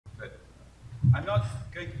I'm not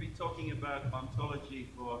going to be talking about ontology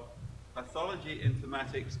for pathology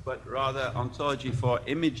informatics, but rather ontology for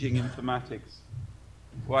imaging informatics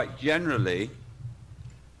quite generally.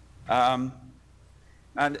 And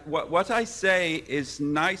what I say is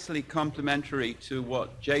nicely complementary to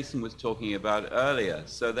what Jason was talking about earlier.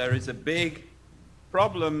 So there is a big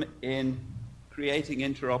problem in creating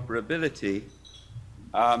interoperability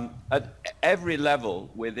at every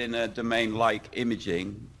level within a domain like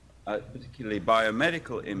imaging, particularly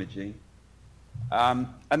biomedical imaging.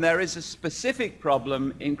 And there is a specific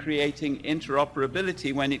problem in creating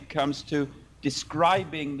interoperability when it comes to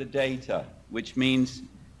describing the data, which means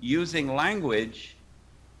using language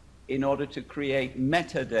in order to create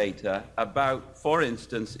metadata about, for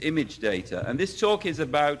instance, image data. And this talk is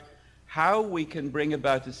about how we can bring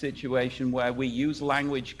about a situation where we use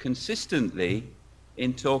language consistently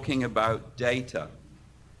in talking about data.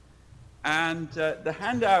 And the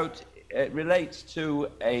handout relates to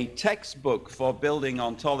a textbook for building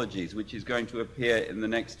ontologies, which is going to appear in the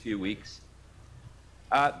next few weeks.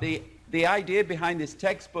 The idea behind this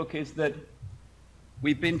textbook is that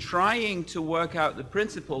we've been trying to work out the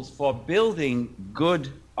principles for building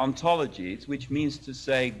good ontologies, which means to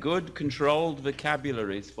say good controlled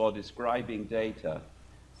vocabularies for describing data,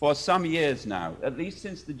 for some years now, at least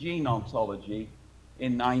since the gene ontology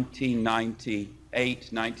in 1998,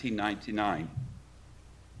 1999.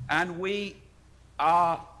 And we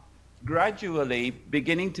are gradually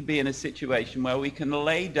beginning to be in a situation where we can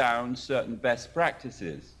lay down certain best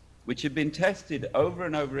practices, which have been tested over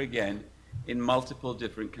and over again in multiple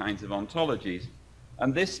different kinds of ontologies.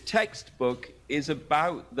 And this textbook is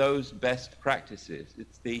about those best practices.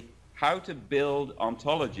 It's the how to build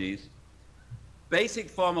ontologies. Basic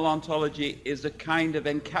formal ontology is a kind of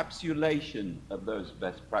encapsulation of those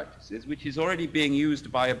best practices, which is already being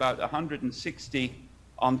used by about 160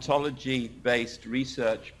 ontology-based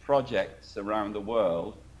research projects around the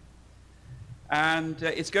world. And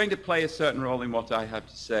it's going to play a certain role in what I have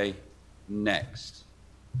to say next.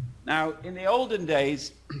 Now, in the olden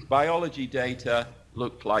days, biology data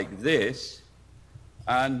looked like this,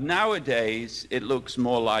 and nowadays it looks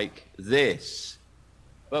more like this.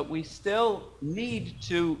 But we still need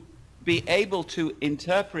to be able to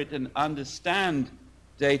interpret and understand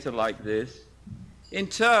data like this in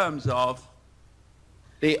terms of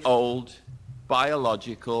the old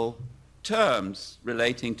biological terms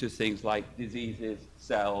relating to things like diseases,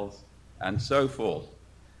 cells, and so forth.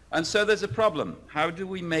 And so there's a problem. How do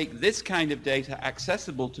we make this kind of data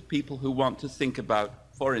accessible to people who want to think about,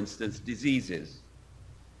 for instance, diseases?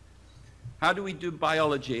 How do we do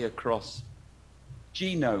biology across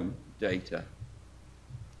genome data?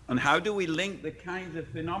 And how do we link the kinds of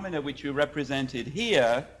phenomena which are represented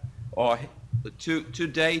here or to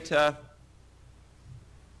data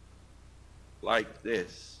like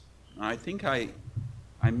this? I think I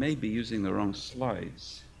may be using the wrong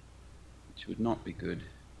slides, which would not be good.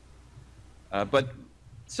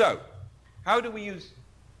 So how do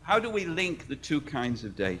we link the two kinds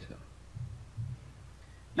of data?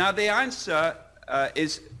 Now the answer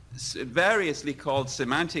is variously called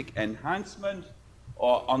semantic enhancement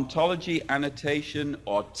or ontology annotation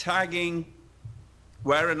or tagging,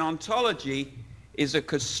 where an ontology is a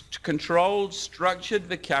controlled, structured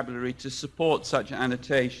vocabulary to support such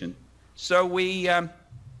annotation. So we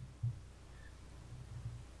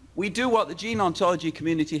do what the gene ontology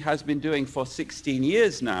community has been doing for 16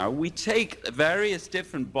 years now. We take various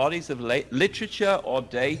different bodies of literature or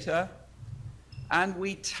data, and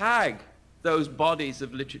we tag those bodies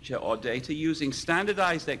of literature or data using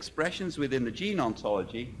standardized expressions within the gene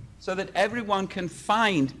ontology so that everyone can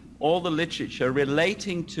find all the literature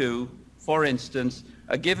relating to, for instance,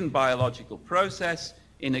 a given biological process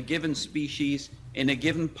in a given species, in a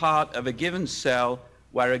given part of a given cell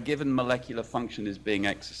where a given molecular function is being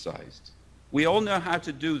exercised. We all know how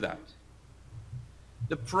to do that.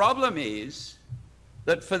 The problem is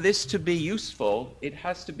that for this to be useful, it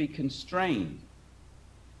has to be constrained.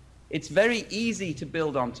 It's very easy to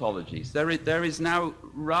build ontologies. There is now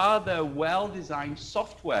rather well-designed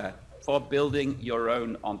software for building your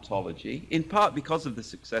own ontology, in part because of the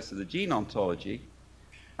success of the gene ontology.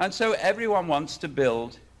 And so everyone wants to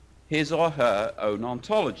build his or her own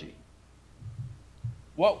ontology.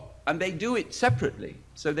 And they do it separately.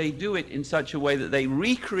 So they do it in such a way that they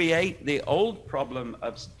recreate the old problem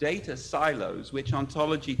of data silos, which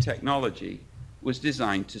ontology technology was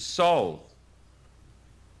designed to solve.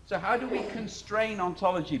 So how do we constrain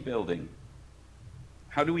ontology building?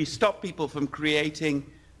 How do we stop people from creating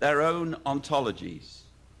their own ontologies?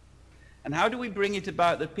 And how do we bring it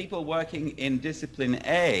about that people working in discipline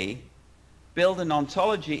A build an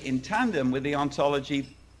ontology in tandem with the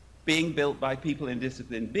ontology being built by people in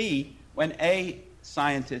discipline B when A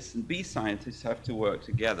scientists and B scientists have to work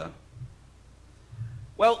together.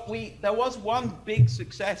 Well, there was one big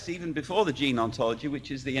success even before the gene ontology,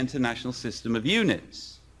 which is the International System of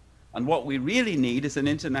Units. And what we really need is an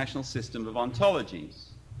international system of ontologies,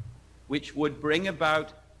 which would bring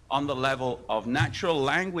about, on the level of natural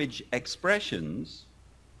language expressions,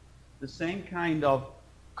 the same kind of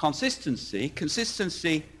consistency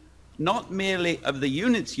not merely of the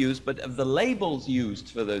units used, but of the labels used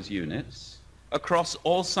for those units across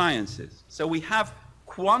all sciences. So we have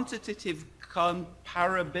quantitative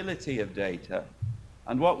comparability of data,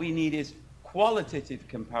 and what we need is qualitative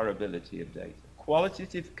comparability of data,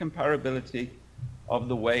 qualitative comparability of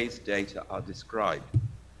the ways data are described.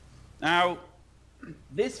 Now,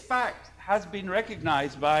 this fact has been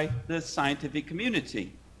recognized by the scientific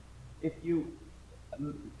community. If you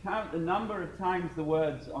count the number of times the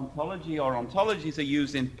words ontology or ontologies are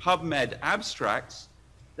used in PubMed abstracts,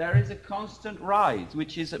 there is a constant rise,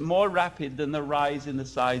 which is more rapid than the rise in the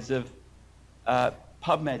size of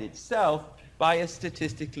PubMed itself by a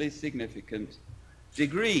statistically significant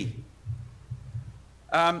degree.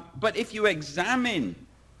 But if you examine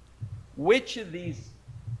which of these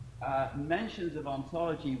mentions of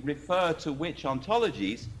ontology refer to which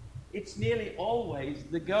ontologies, it's nearly always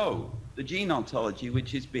the gene ontology,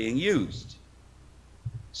 which is being used.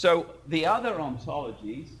 So the other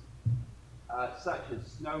ontologies, such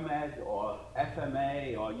as SNOMED or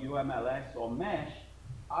FMA or UMLS or MESH,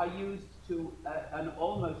 are used to an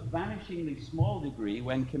almost vanishingly small degree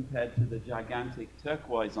when compared to the gigantic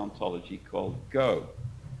turquoise ontology called Go.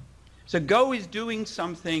 So Go is doing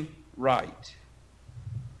something right.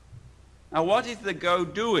 Now, what is the Go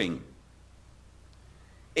doing?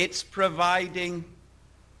 It's providing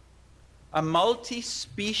a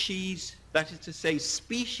multi-species, that is to say,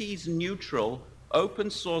 species-neutral,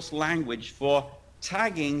 open-source language for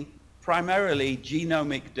tagging primarily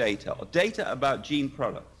genomic data, or data about gene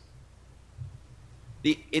products.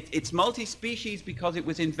 It's multi-species because it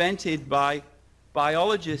was invented by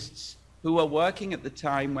biologists who were working at the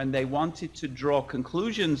time when they wanted to draw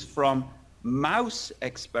conclusions from mouse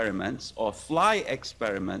experiments or fly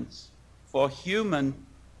experiments for human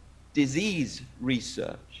disease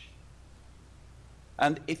research.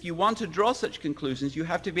 And if you want to draw such conclusions, you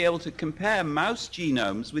have to be able to compare mouse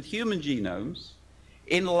genomes with human genomes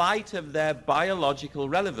in light of their biological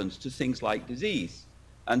relevance to things like disease.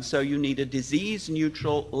 And so you need a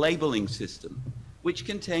disease-neutral labeling system, which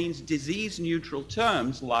contains disease-neutral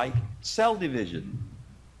terms like cell division.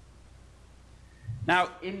 Now,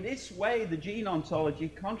 in this way, the gene ontology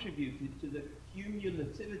contributed to the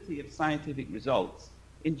cumulativity of scientific results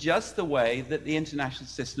in just the way that the International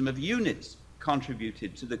System of Units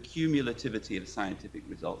contributed to the cumulativity of scientific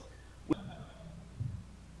results.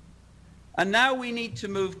 And now we need to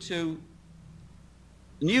move to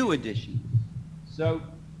new additions. So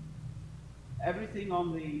everything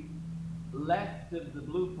on the left of the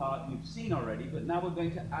blue part you've seen already, but now we're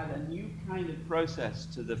going to add a new kind of process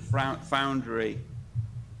to the Foundry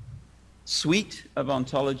suite of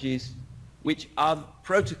ontologies, which are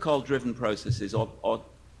protocol-driven processes or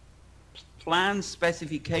plan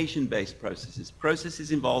specification-based processes,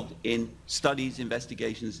 processes involved in studies,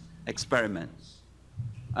 investigations, experiments.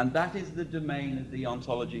 And that is the domain of the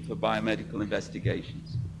ontology for biomedical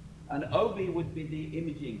investigations. And OB would be the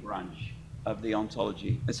imaging branch of the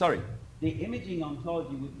ontology. The imaging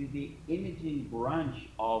ontology would be the imaging branch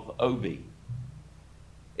of OB.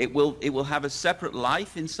 It will have a separate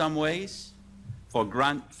life in some ways for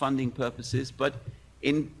grant funding purposes, but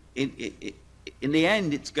in the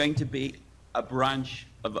end, it's going to be a branch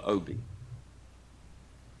of OB.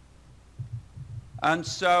 And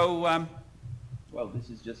so, well, this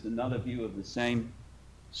is just another view of the same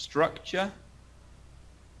structure.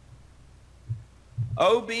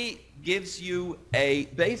 OB gives you a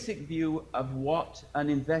basic view of what an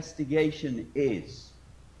investigation is.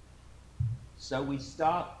 So we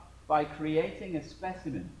start by creating a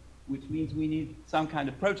specimen, which means we need some kind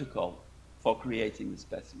of protocol for creating the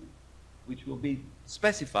specimen, which will be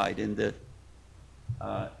specified in the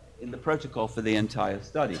protocol for the entire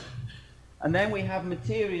study. And then we have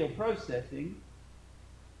material processing,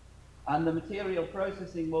 and the material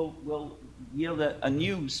processing will yield a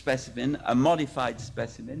new specimen, a modified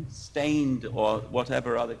specimen, stained or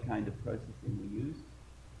whatever other kind of processing we use.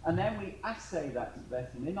 And then we assay that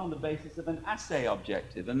specimen on the basis of an assay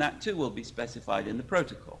objective, and that too will be specified in the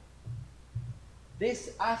protocol.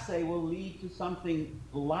 This assay will lead to something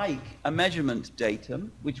like a measurement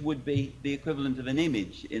datum, which would be the equivalent of an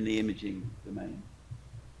image in the imaging domain.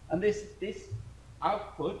 And this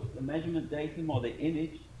output, the measurement datum or the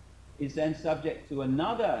image, is then subject to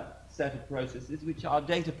another set of processes which are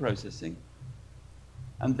data processing.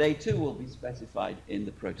 And they too will be specified in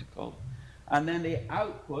the protocol. And then the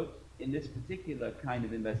output in this particular kind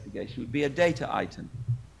of investigation would be a data item,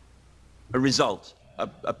 a result,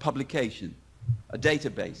 a publication, a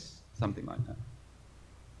database, something like that.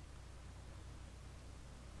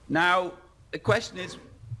 Now, the question is,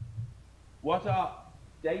 what are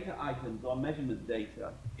data items or measurement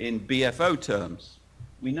data in BFO terms?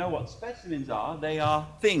 We know what specimens are. They are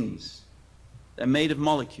things. They're made of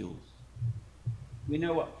molecules. We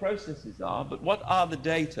know what processes are, but what are the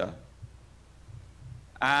data?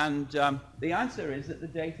 And the answer is that the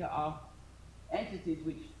data are entities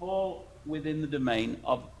which fall within the domain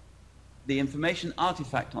of the information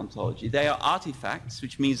artifact ontology. They are artifacts,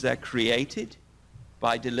 which means they're created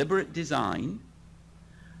by deliberate design,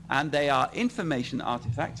 and they are information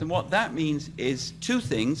artifacts. And what that means is two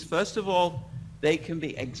things. First of all, they can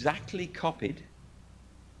be exactly copied.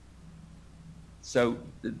 So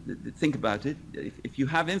think about it. If you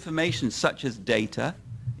have information such as data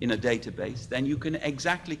in a database, then you can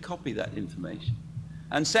exactly copy that information.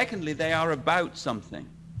 And secondly, they are about something.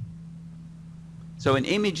 So an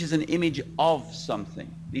image is an image of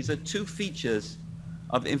something. These are two features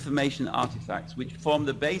of information artifacts which form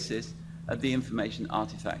the basis of the information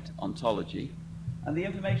artifact ontology. And the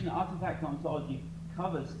information artifact ontology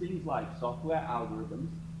covers things like software algorithms,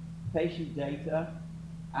 patient data,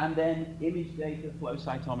 and then image data, flow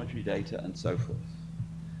cytometry data, and so forth.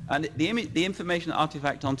 And the information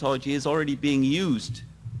artifact ontology is already being used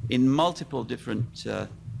in multiple different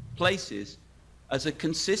places as a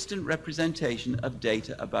consistent representation of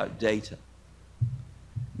data about data.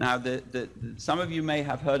 Now, some of you may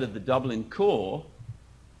have heard of the Dublin Core,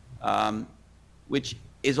 which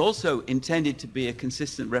is also intended to be a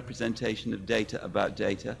consistent representation of data about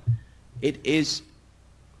data. It is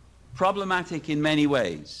problematic in many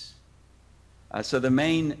ways. So the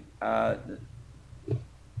main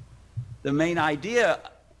idea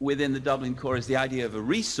within the Dublin Core is the idea of a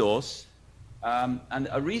resource, and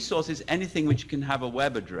a resource is anything which can have a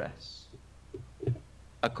web address,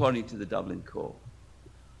 according to the Dublin Core,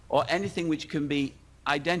 or anything which can be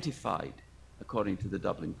identified, according to the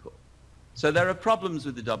Dublin Core. So there are problems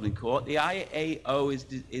with the Dublin Core. The IAO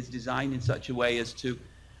is designed in such a way as to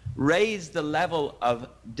raise the level of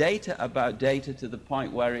data about data to the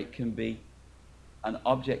point where it can be an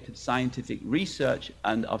object of scientific research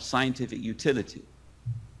and of scientific utility.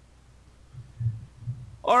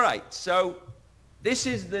 All right, so this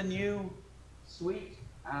is the new suite,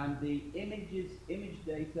 and the images, image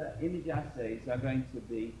data, image assays are going to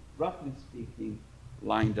be, roughly speaking,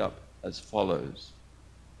 lined up as follows.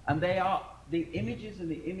 And they are, the images and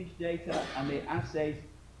the image data and the assays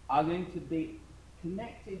are going to be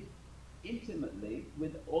connected intimately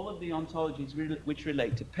with all of the ontologies which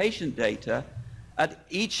relate to patient data at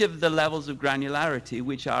each of the levels of granularity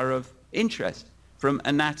which are of interest, from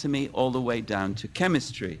anatomy all the way down to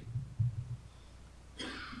chemistry.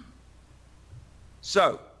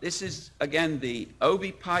 So this is, again, the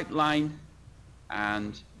OB pipeline,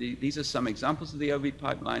 and these are some examples of the OB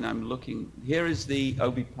pipeline. I'm looking, here is the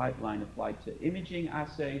OB pipeline applied to imaging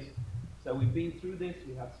assays. So we've been through this.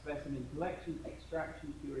 We have specimen collection,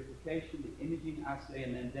 extraction, purification, the imaging assay,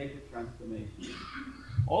 and then data transformation.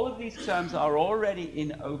 All of these terms are already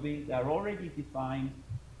in OB. They're already defined.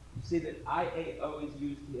 You see that IAO is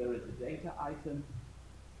used here as a data item.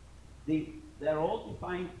 They're all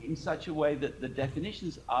defined in such a way that the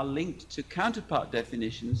definitions are linked to counterpart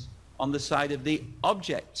definitions on the side of the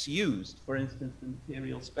objects used, for instance, the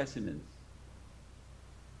material specimens.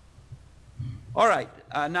 All right,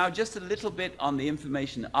 now just a little bit on the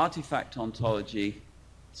information artifact ontology.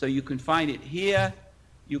 So you can find it here.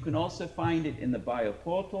 You can also find it in the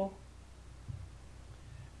bioportal.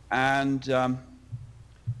 And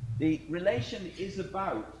the relation is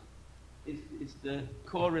the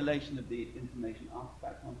core relation of the information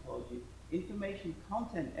artifact ontology. Information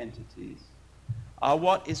content entities are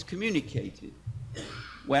what is communicated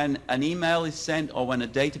when an email is sent, or when a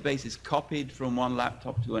database is copied from one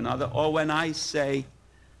laptop to another, or when I say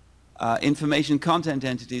information content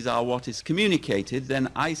entities are what is communicated,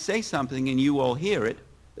 then I say something and you all hear it.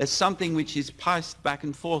 There's something which is passed back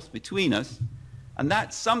and forth between us, and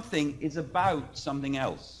that something is about something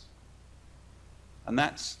else. And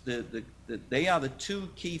that's they are the two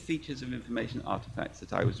key features of information artifacts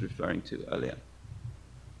that I was referring to earlier.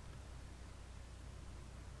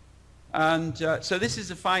 And so this is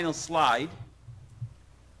the final slide.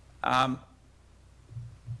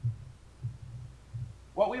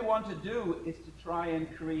 What we want to do is to try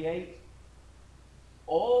and create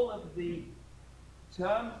all of the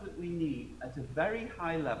terms that we need at a very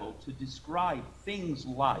high level to describe things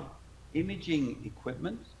like imaging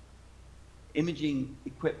equipment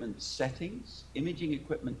settings, imaging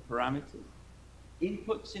equipment parameters,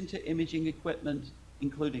 inputs into imaging equipment,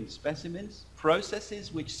 including specimens,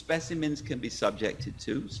 processes which specimens can be subjected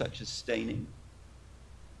to, such as staining,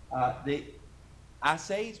 the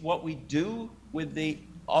assays, what we do with the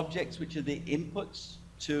objects which are the inputs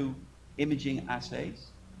to imaging assays,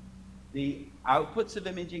 the outputs of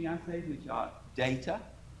imaging assays, which are data,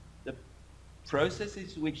 the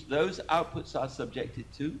processes which those outputs are subjected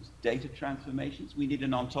to, data transformations. We need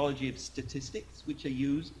an ontology of statistics which are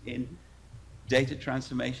used in data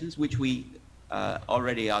transformations, which we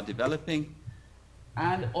already are developing.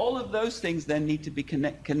 And all of those things then need to be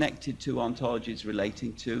connected to ontologies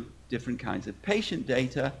relating to different kinds of patient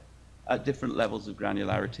data at different levels of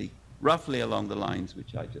granularity, roughly along the lines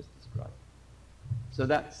which I just described. So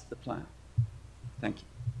that's the plan. Thank you.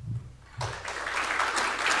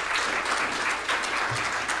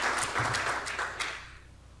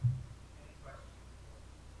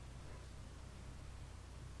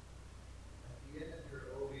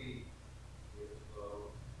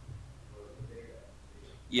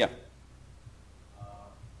 Yeah. And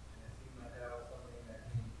it seemed like that was something that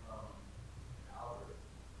came from an algorithm.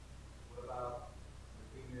 What about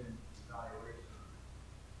the human evaluation?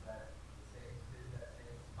 That is that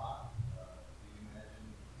same spot? Do you imagine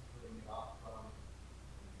splitting it off from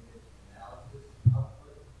image analysis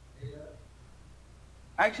output data?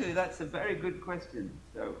 Actually, that's a very good question.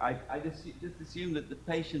 So I just assumed that the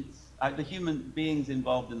patients, the human beings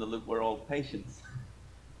involved in the loop were all patients,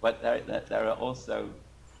 but there are also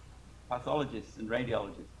pathologists and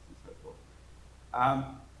radiologists and so forth.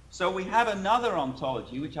 So we have another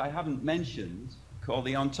ontology, which I haven't mentioned, called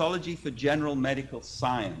the Ontology for General Medical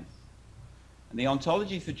Science. And the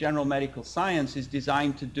Ontology for General Medical Science is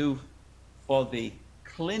designed to do for the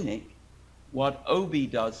clinic what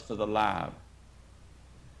OB does for the lab.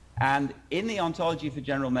 And in the Ontology for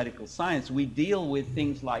General Medical Science, we deal with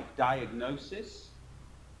things like diagnosis,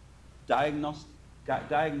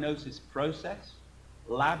 diagnosis process,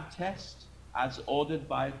 lab test as ordered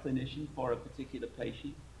by a clinician for a particular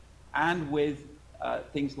patient, and with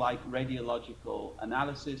things like radiological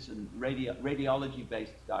analysis and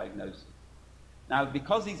radiology-based diagnosis. Now,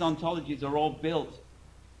 because these ontologies are all built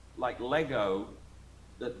like Lego,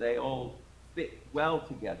 that they all fit well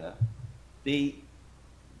together,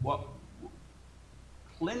 what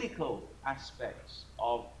clinical aspects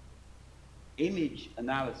of image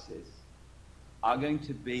analysis are going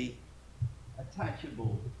to be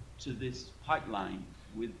attachable to this pipeline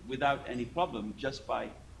without any problem, just by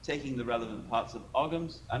taking the relevant parts of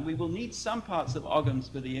OGMS, and we will need some parts of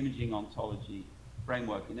OGMS for the imaging ontology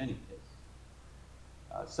framework in any case.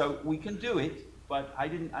 So we can do it, but I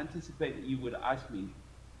didn't anticipate that you would ask me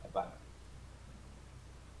about it.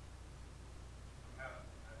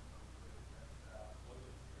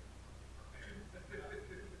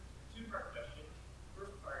 Two-part question.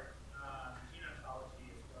 First part, gene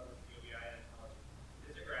ontology as well as the OBI ontology.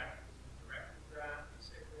 Is it graphic? Is it direct graph?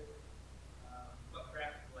 Cyclic? What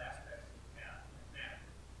graphical aspects of the path matter?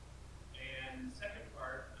 And the second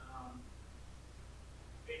part,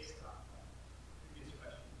 based on the previous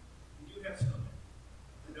question, we do have snowmen.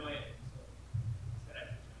 So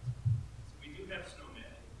we do have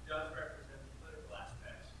snowmen. It does represent the political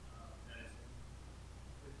aspects of medicine.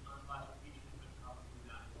 With ontology, but probably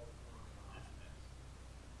not all formal aspects.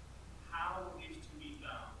 How is to be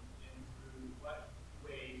found, and through what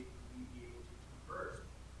ways would we be able to converse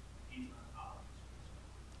these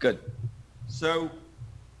ontologies? Good. So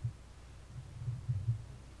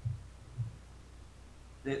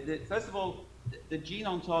first of all, the gene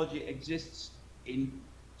ontology exists in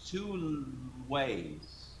two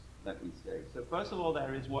ways, let me say. So first of all,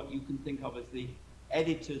 there is what you can think of as the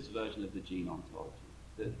editor's version of the gene ontology,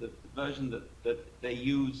 the version that they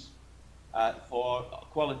use for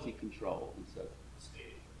quality control and so forth.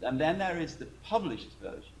 And then there is the published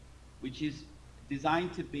version, which is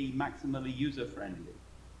designed to be maximally user-friendly.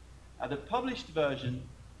 The published version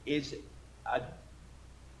is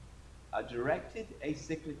a directed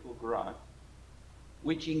acyclical graph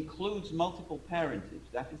which includes multiple parentage.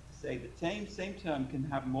 That is to say, the same term can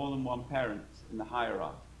have more than one parent in the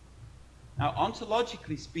hierarchy. Now,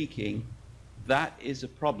 ontologically speaking, that is a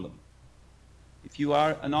problem. If you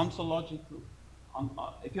are an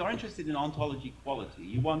if you're interested in ontology quality,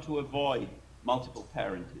 you want to avoid multiple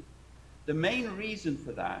parentage. The main reason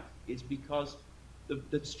for that is because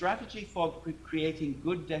the strategy for creating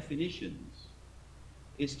good definitions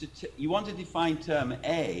is you want to define term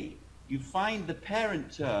A, you find the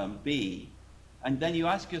parent term B, and then you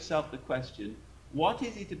ask yourself the question, what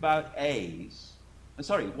is it about A's,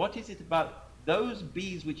 what is it about those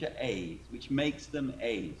B's which are A's, which makes them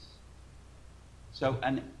A's? So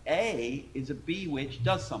an A is a B which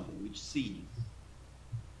does something, which sees.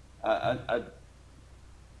 A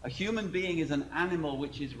human being is an animal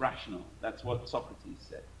which is rational. That's what Socrates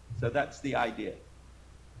said. So that's the idea.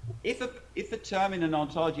 If a term in an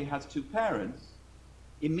ontology has two parents,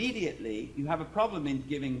 immediately you have a problem in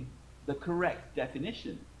giving the correct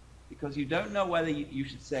definition, because you don't know whether you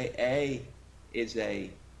should say A is a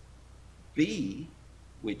B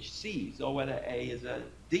which sees, or whether A is a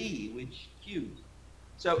D which cues.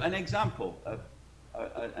 So an example,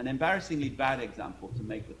 an embarrassingly bad example to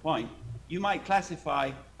make the point, you might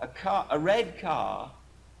classify a red car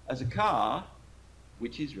as a car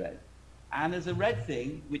which is red, and as a red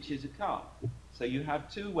thing which is a car. So you have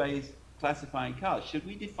two ways classifying cars. Should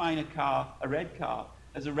we define a red car,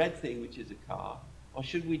 as a red thing which is a car, or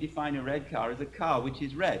should we define a red car as a car which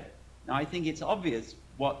is red? Now I think it's obvious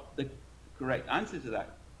what the correct answer to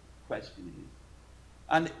that question is.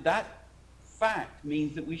 And that fact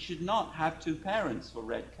means that we should not have two parents for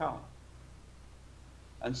red car.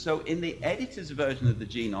 And so in the editor's version of the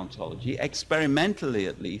gene ontology, experimentally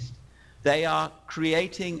at least, they are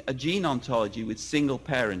creating a gene ontology with single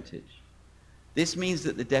parentage. This means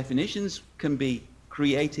that the definitions can be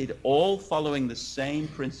created all following the same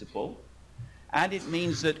principle, and it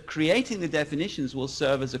means that creating the definitions will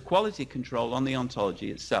serve as a quality control on the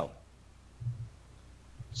ontology itself.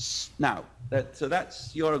 Now, so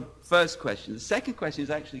that's your first question. The second question is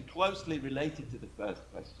actually closely related to the first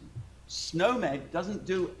question. SNOMED doesn't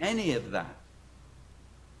do any of that.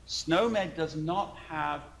 SNOMED does not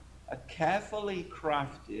have a carefully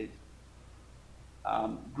crafted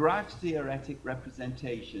graph theoretic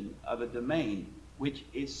representation of a domain which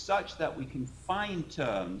is such that we can find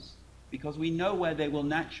terms because we know where they will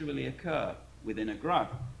naturally occur within a graph.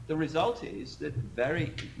 The result is that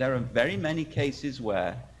there are very many cases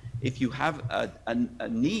where if you have a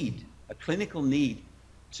need, a clinical need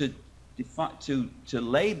to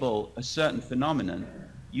label a certain phenomenon,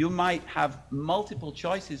 you might have multiple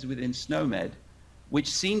choices within SNOMED which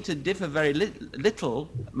seem to differ very little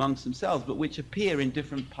amongst themselves, but which appear in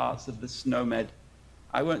different parts of the SNOMED,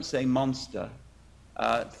 I won't say monster,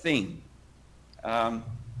 thing. And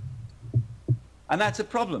that's a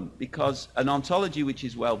problem, because an ontology which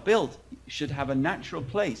is well built should have a natural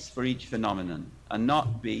place for each phenomenon and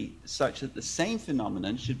not be such that the same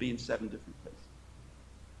phenomenon should be in 7 different places.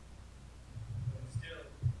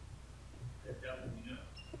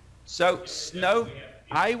 So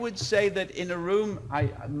I would say that in a room,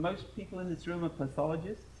 most people in this room are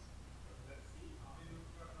pathologists.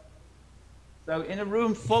 So in a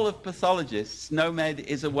room full of pathologists, SNOMED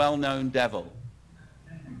is a well-known devil.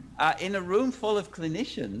 In a room full of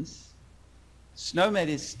clinicians, SNOMED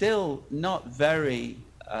is still not very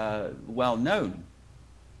well known.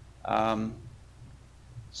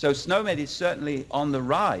 So SNOMED is certainly on the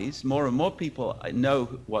rise. More and more people know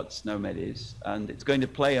what SNOMED is, and it's going to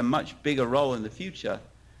play a much bigger role in the future.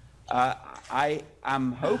 I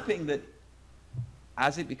am hoping that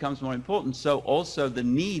as it becomes more important, so also the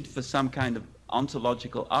need for some kind of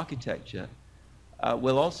ontological architecture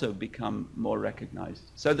will also become more recognized.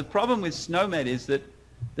 So the problem with SNOMED is that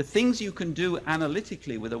the things you can do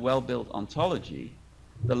analytically with a well-built ontology,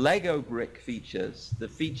 the Lego brick features, the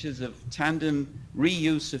features of tandem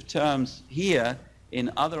reuse of terms here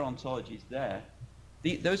in other ontologies there,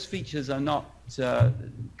 those features are not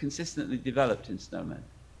consistently developed in SNOMED.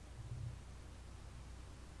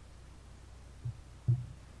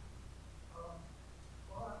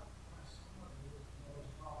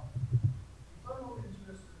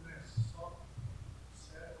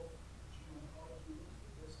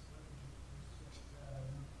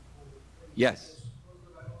 Yes.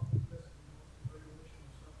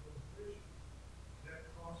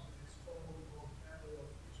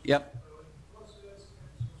 Yep.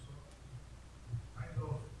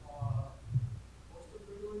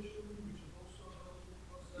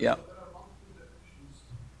 Yep.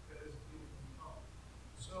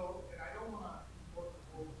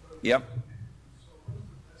 Yep.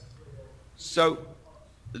 So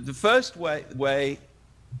the first way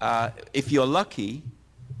if you're lucky,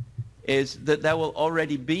 is that there will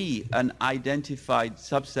already be an identified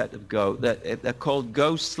subset of Go. They're called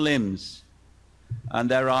Go slims. And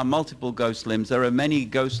there are multiple Go slims. There are many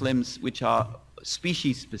Go slims which are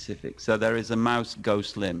species specific. So there is a mouse Go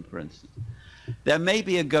slim, for instance. There may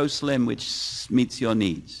be a Go slim which meets your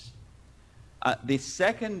needs. The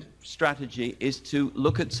second strategy is to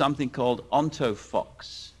look at something called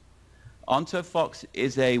OntoFox. OntoFox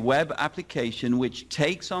is a web application which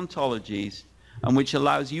takes ontologies and which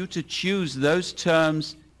allows you to choose those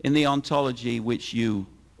terms in the ontology which you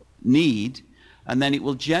need, and then it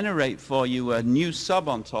will generate for you a new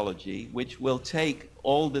sub-ontology which will take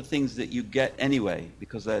all the things that you get anyway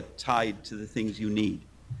because they're tied to the things you need.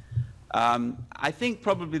 I think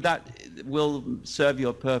probably that will serve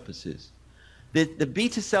your purposes. The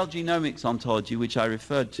beta cell genomics ontology, which I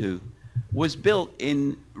referred to, was built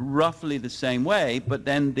in roughly the same way, but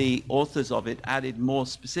then the authors of it added more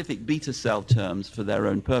specific beta cell terms for their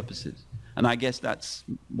own purposes. And I guess that's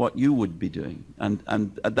what you would be doing. And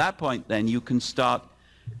at that point, then, you can start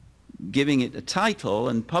giving it a title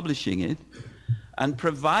and publishing it. And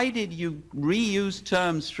provided you reuse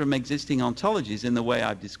terms from existing ontologies in the way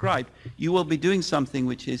I've described, you will be doing something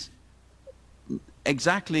which is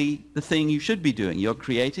exactly the thing you should be doing. You're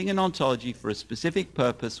creating an ontology for a specific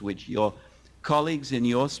purpose which your colleagues in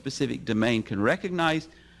your specific domain can recognize.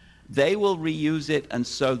 They will reuse it, and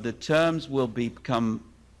so the terms will become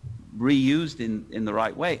reused in the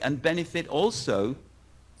right way and benefit also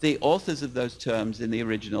the authors of those terms in the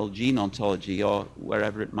original gene ontology or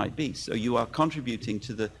wherever it might be. So you are contributing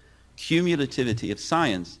to the cumulativity of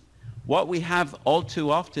science. What we have all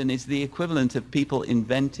too often is the equivalent of people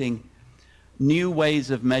inventing new ways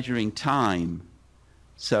of measuring time.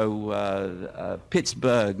 So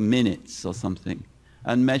Pittsburgh minutes or something,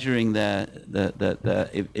 and measuring the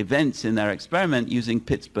events in their experiment using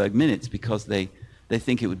Pittsburgh minutes because they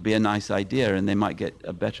think it would be a nice idea and they might get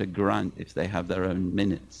a better grant if they have their own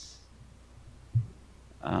minutes.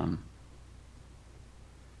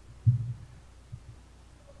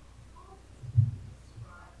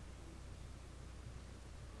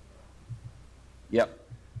 Yep.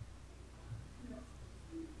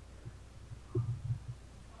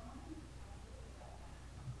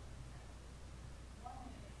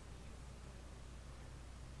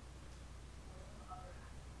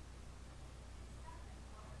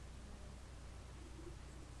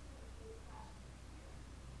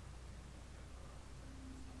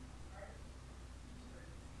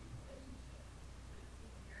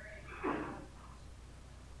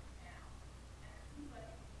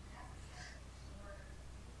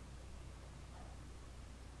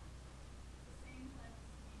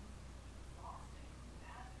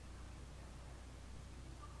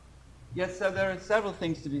 Yes, so there are several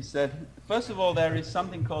things to be said. First of all, there is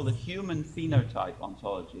something called a human phenotype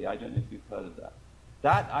ontology. I don't know if you've heard of that.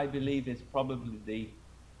 That, I believe, is probably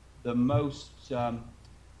the most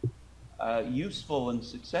useful and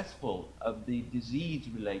successful of the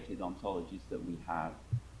disease-related ontologies that we have,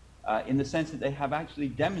 in the sense that they have actually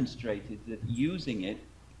demonstrated that using it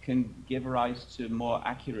can give rise to more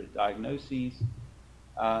accurate diagnoses.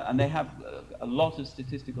 And they have a lot of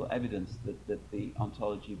statistical evidence that the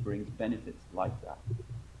ontology brings benefits like that.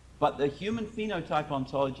 But the human phenotype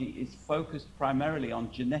ontology is focused primarily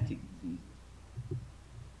on genetic diseases.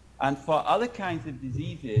 And for other kinds of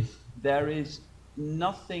diseases, there is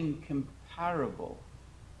nothing comparable.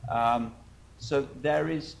 So there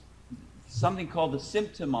is something called the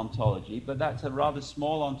symptom ontology, but that's a rather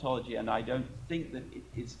small ontology, and I don't think that it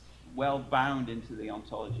is well bound into the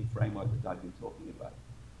ontology framework that I've been talking about.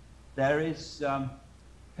 There is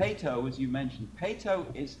PATO, as you mentioned. PATO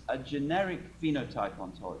is a generic phenotype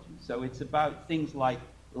ontology. So it's about things like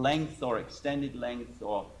length or extended length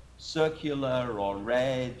or circular or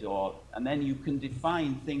red, and then you can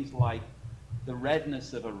define things like the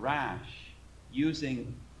redness of a rash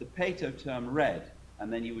using the PATO term red,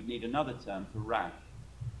 and then you would need another term for rash.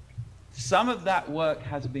 Some of that work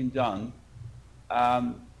has been done.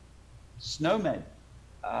 SNOMED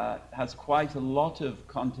has quite a lot of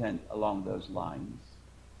content along those lines,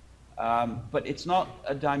 but it's not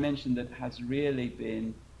a dimension that has really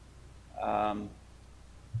been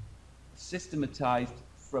systematized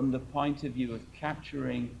from the point of view of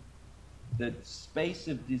capturing the space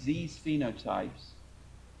of disease phenotypes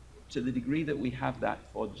to the degree that we have that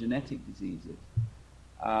for genetic diseases.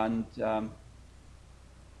 And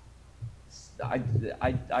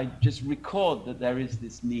I just record that there is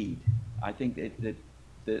this need. I think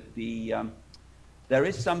that there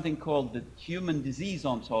is something called the human disease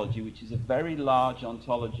ontology, which is a very large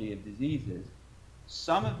ontology of diseases.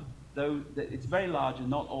 Some of those, it's very large and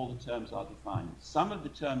not all the terms are defined. Some of the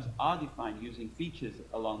terms are defined using features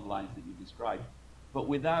along the lines that you described, but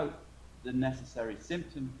without the necessary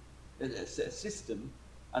system.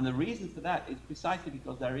 And the reason for that is precisely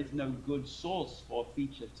because there is no good source for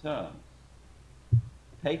feature terms.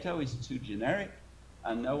 PATO is too generic,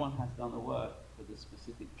 and no one has done the work for the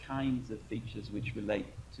specific kinds of features which relate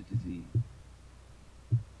to disease.